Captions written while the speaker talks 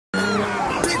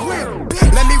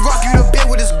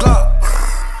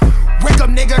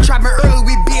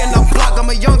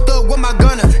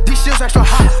Shoes extra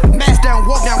hot, mask down,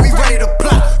 walk down, we ready to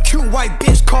block. Cute white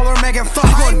bitch, call her Megan Fox.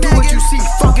 You gon' do what you see,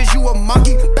 fuck is you a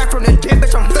monkey? Back from the dead,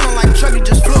 bitch, I'm feeling like Chucky.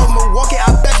 Just flew up Milwaukee,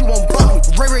 I bet you won't buck me.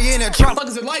 Ray in a truck. What the fuck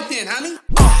is it like then, honey?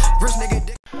 Rich nigga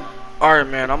dick. Alright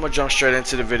man, I'm gonna jump straight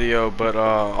into the video, but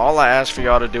all I ask for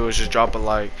y'all to do is just drop a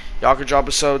like. Y'all can drop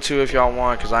a sub too if y'all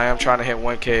want, because I am trying to hit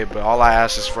 1K, but all I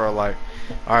ask is for a like.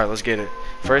 Alright, let's get it.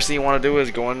 First thing you want to do is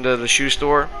go into the shoe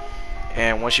store,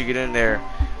 and once you get in there,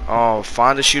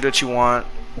 find the shoe that you want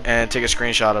and take a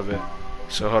screenshot of it.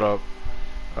 So hold up,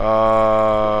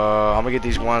 I'm gonna get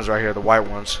these ones right here, the white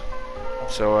ones.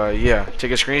 So yeah,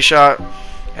 take a screenshot,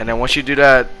 and then once you do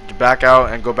that, back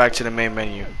out and go back to the main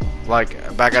menu.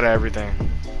 Like, back out of everything.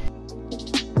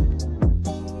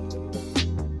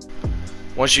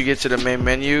 Once you get to the main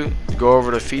menu, go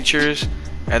over to features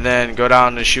and then go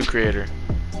down to shoe creator.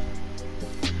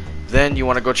 Then you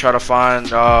want to go try to find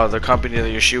the company that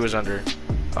your shoe is under.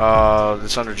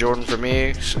 It's under Jordan for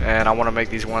me, and I want to make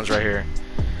these ones right here.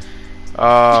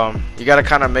 You got to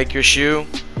kind of make your shoe,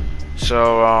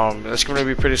 so it's going to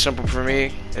be pretty simple for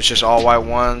me. It's just all white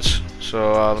ones,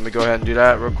 so let me go ahead and do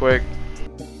that real quick.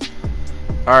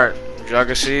 Alright, as y'all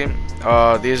can see,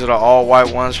 these are the all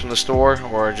white ones from the store,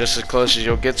 or just as close as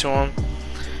you'll get to them.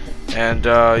 And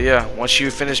yeah, once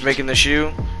you finish making the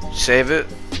shoe, save it.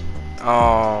 You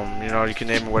know, you can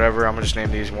name it whatever. I'm gonna just name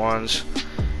these ones.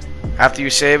 After you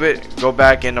save it, go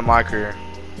back into my career.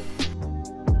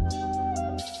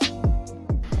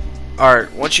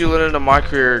 Alright, once you load into my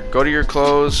career, go to your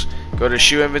clothes, go to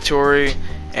shoe inventory,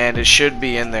 and it should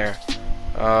be in there.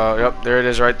 Yep, there it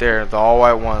is right there, the all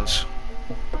white ones.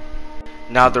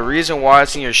 Now the reason why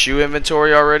it's in your shoe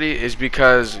inventory already is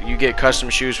because you get custom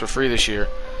shoes for free this year.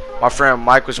 My friend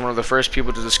Mike was one of the first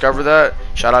people to discover that.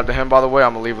 Shout out to him, by the way.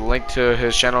 I'm gonna leave a link to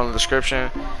his channel in the description,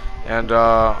 and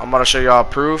I'm gonna show y'all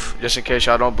proof just in case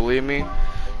y'all don't believe me.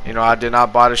 You know, I did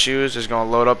not buy the shoes. It's gonna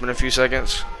load up in a few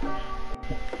seconds.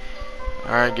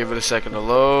 Alright, give it a second to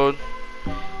load.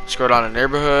 Scroll down to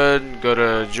neighborhood, go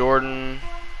to Jordan.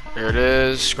 There it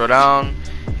is. Scroll down.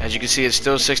 As you can see, it's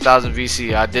still 6,000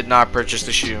 VC. I did not purchase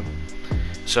the shoe.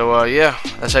 So yeah,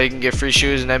 that's how you can get free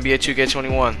shoes in NBA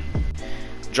 2K21.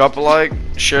 Drop a like,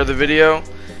 share the video,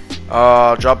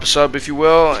 drop a sub if you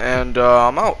will, and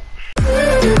I'm out.